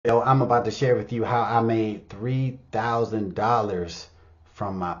So I'm about to share with you how I made $3,000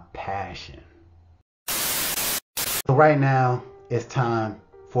 from my passion. So right now it's time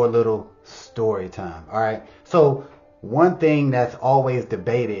for a little story time. All right. So one thing that's always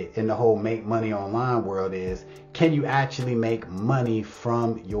debated in the whole make money online world is, can you actually make money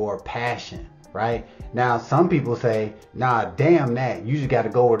from your passion? Right? Now, some people say, nah, damn that. You just got to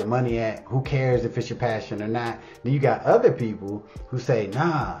go where the money at. Who cares if it's your passion or not? Then you got other people who say,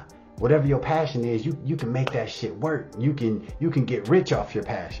 nah, whatever your passion is, you can make that shit work. You can get rich off your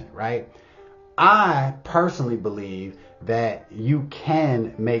passion, right? I personally believe that you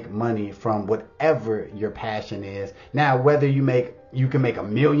can make money from whatever your passion is. Now, whether you can make $1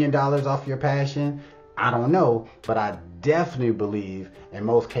 million off your passion, I don't know, but I definitely believe in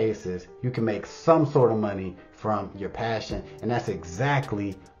most cases you can make some sort of money from your passion, and that's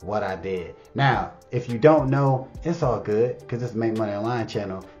exactly what I did. Now, if you don't know, it's all good because it's Make Money Online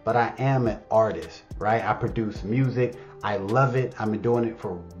channel, but I am an artist, right? I produce music. I love it. I've been doing it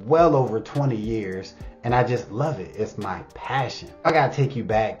for well over 20 years, and I just love it. It's my passion. I gotta take you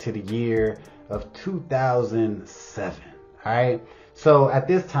back to the year of 2007, all right? So at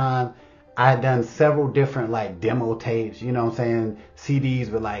this time, I had done several different like demo tapes, you know what I'm saying?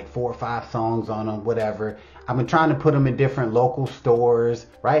 CDs with like 4 or 5 songs on them, whatever. I've been trying to put them in different local stores,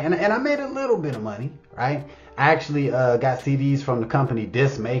 right? And I made a little bit of money, right? I actually got CDs from the company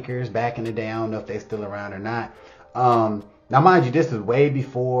Disc Makers back in the day. I don't know if they're still around or not. Now, mind you, this is way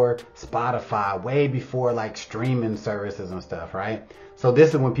before Spotify, way before like streaming services and stuff, right? So this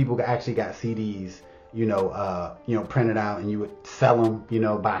is when people actually got CDs, printed out, and you would sell them,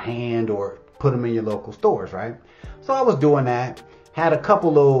 by hand or put them in your local stores, right? So I was doing that, had a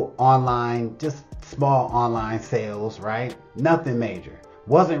couple little online, just small online sales, right? Nothing major.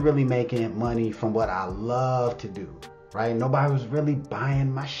 Wasn't really making money from what I love to do, right? Nobody was really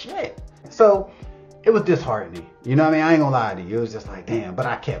buying my shit. So it was disheartening. You know what I mean? I ain't gonna lie to you. It was just like, damn, but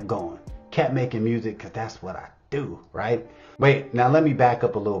I kept going, kept making music because that's what I do, right? Wait, now let me back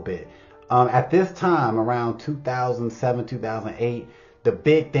up a little bit. At this time, around 2007, 2008, the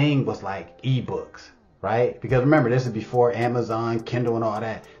big thing was like ebooks, right? Because remember, this is before Amazon, Kindle, and all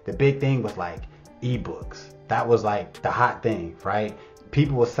that. The big thing was like ebooks. That was like the hot thing, right?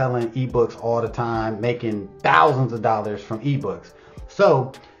 People were selling ebooks all the time, making thousands of dollars from ebooks.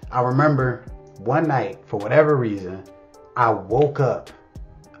 So I remember one night, for whatever reason, I woke up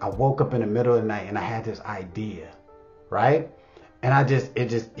in the middle of the night and I had this idea, right? And it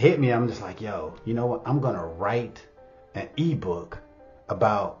just hit me. I'm just like, yo, you know what? I'm going to write an ebook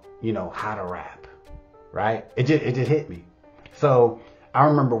about, how to rap, right? It just hit me. So I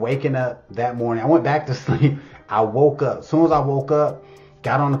remember waking up that morning. I went back to sleep. I woke up. As soon as I woke up,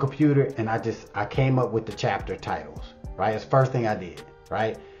 got on the computer, and I came up with the chapter titles, right? It's the first thing I did,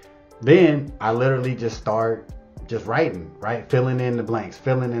 right? Then I literally just start just writing, right? Filling in the blanks,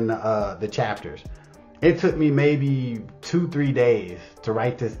 filling in the chapters. It took me maybe 2-3 days to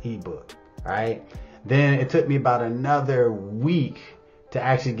write this ebook, right? Then it took me about another week to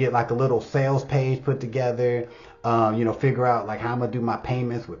actually get like a little sales page put together, figure out like how I'm gonna do my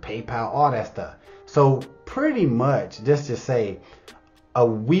payments with PayPal, all that stuff. So pretty much, just to say, a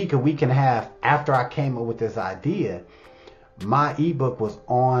week and a half after I came up with this idea, my ebook was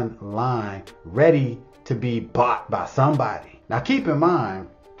online, ready to be bought by somebody. Now keep in mind,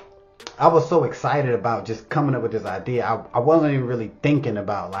 I was so excited about just coming up with this idea. I wasn't even really thinking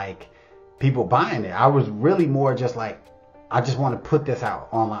about like people buying it. I was really more just like, I just want to put this out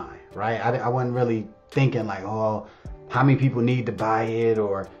online, right? I wasn't really thinking like, oh, how many people need to buy it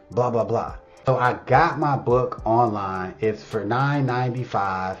or blah, blah, blah. So I got my book online. It's for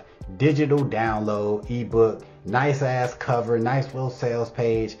 $9.95, digital download, ebook, nice ass cover, nice little sales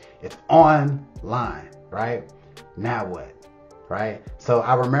page. It's online, right? Now what? Right? So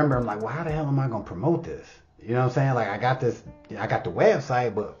I remember I'm like, well, how the hell am I going to promote this? You know what I'm saying? Like I got the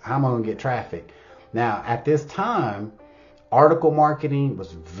website, but how am I going to get traffic? Now at this time, article marketing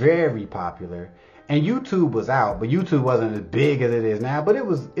was very popular and YouTube was out, but YouTube wasn't as big as it is now, but it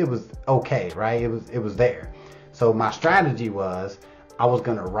was okay, right? It was there. So my strategy was I was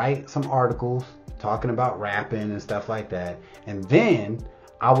going to write some articles talking about rapping and stuff like that. And then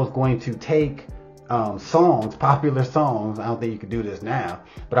I was going to take songs, popular songs. I don't think you could do this now,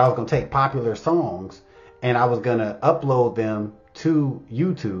 but I was going to take popular songs and I was going to upload them to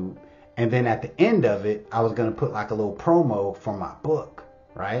YouTube. And then at the end of it, I was going to put like a little promo for my book,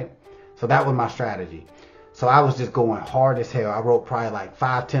 right? So that was my strategy. So I was just going hard as hell. I wrote probably like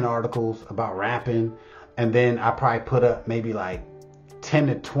 5-10 articles about rapping. And then I probably put up maybe like 10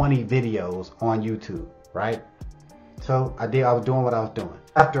 to 20 videos on YouTube, right? So I was doing what I was doing.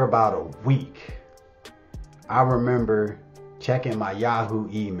 After about a week, I remember checking my Yahoo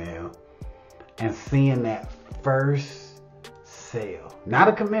email and seeing that first sale. Not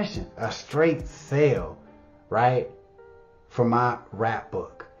a commission, a straight sale, right? For my rap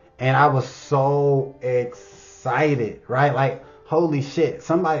book. And I was so excited, right? Like, holy shit,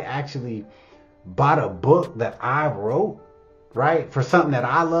 somebody actually bought a book that I wrote, right? For something that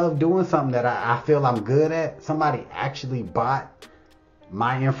I love doing, something that I feel I'm good at. Somebody actually bought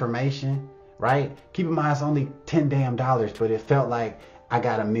my information, right? Keep in mind, it's only $10 damn, but it felt like I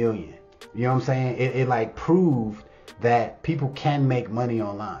got $1 million. You know what I'm saying? It like proved that people can make money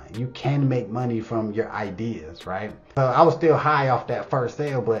online. You can make money from your ideas, right? So I was still high off that first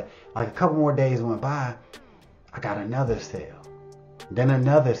sale, but like a couple more days went by, I got another sale, then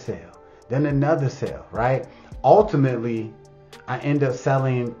another sale, then another sale, right? Ultimately, I end up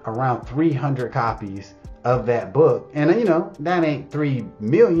selling around 300 copies of that book. And you know, that ain't 3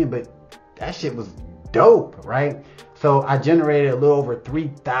 million, but that shit was dope, right? So I generated a little over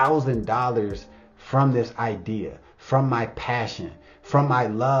 $3,000 from this idea, from my passion, from my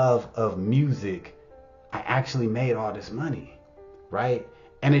love of music. I actually made all this money, right?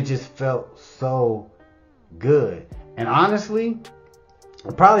 And it just felt so good. And honestly,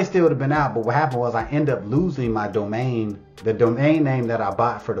 it probably still would have been out, but what happened was I ended up losing my domain, the domain name that I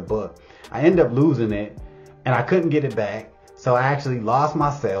bought for the book. I ended up losing it and I couldn't get it back. So I actually lost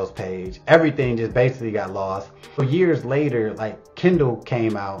my sales page. Everything just basically got lost. So years later, like Kindle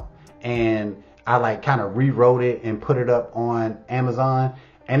came out and I like kind of rewrote it and put it up on Amazon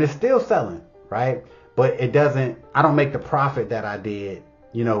and it's still selling, right? But it doesn't, I don't make the profit that I did,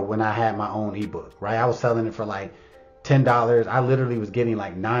 you know, when I had my own ebook, right? I was selling it for like $10. I literally was getting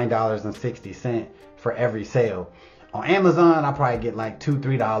like $9.60 for every sale. On Amazon, I probably get like $2,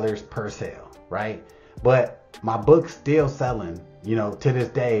 $3 per sale, right? But my book's still selling, you know, to this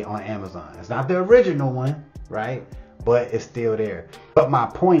day on Amazon. It's not the original one, right? But it's still there. But my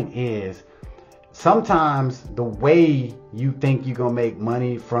point is, sometimes the way you think you're gonna make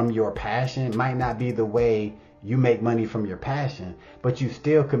money from your passion might not be the way you make money from your passion, but you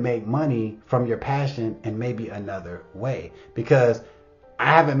still could make money from your passion in maybe another way. Because I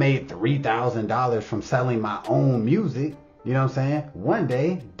haven't made $3,000 from selling my own music, you know what I'm saying? One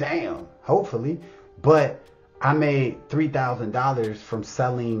day, damn, hopefully. But I made $3,000 from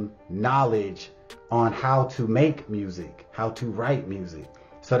selling knowledge on how to make music, how to write music.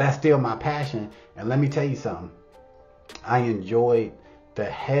 So that's still my passion. And let me tell you something. I enjoyed the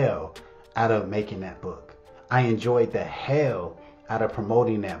hell out of making that book. I enjoyed the hell out of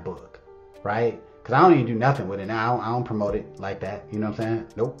promoting that book, right? Because I don't even do nothing with it now. I don't promote it like that. You know what I'm saying?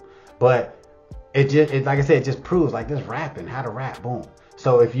 Nope. But it like I said, it just proves like this rapping, how to rap, boom.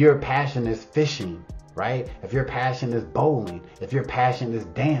 So if your passion is fishing, right? If your passion is bowling, if your passion is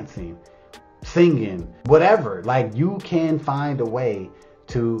dancing, singing, whatever, like you can find a way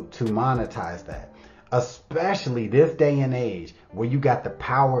to monetize that. Especially this day and age where you got the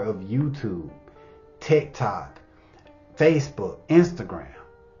power of YouTube, TikTok, Facebook, Instagram.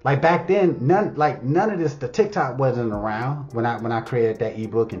 Like back then, none of this, the TikTok wasn't around when I created that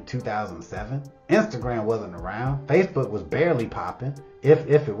ebook in 2007. Instagram wasn't around. Facebook was barely popping, if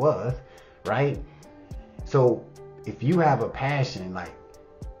it was, right? So if you have a passion, like,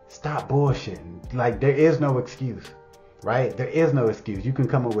 stop bullshitting. Like, there is no excuse, right? There is no excuse. You can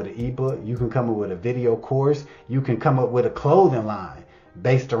come up with an ebook. You can come up with a video course. You can come up with a clothing line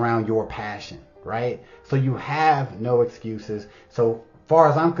based around your passion, right? So you have no excuses. So far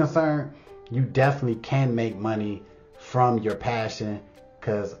as I'm concerned, you definitely can make money from your passion,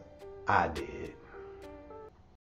 because I did.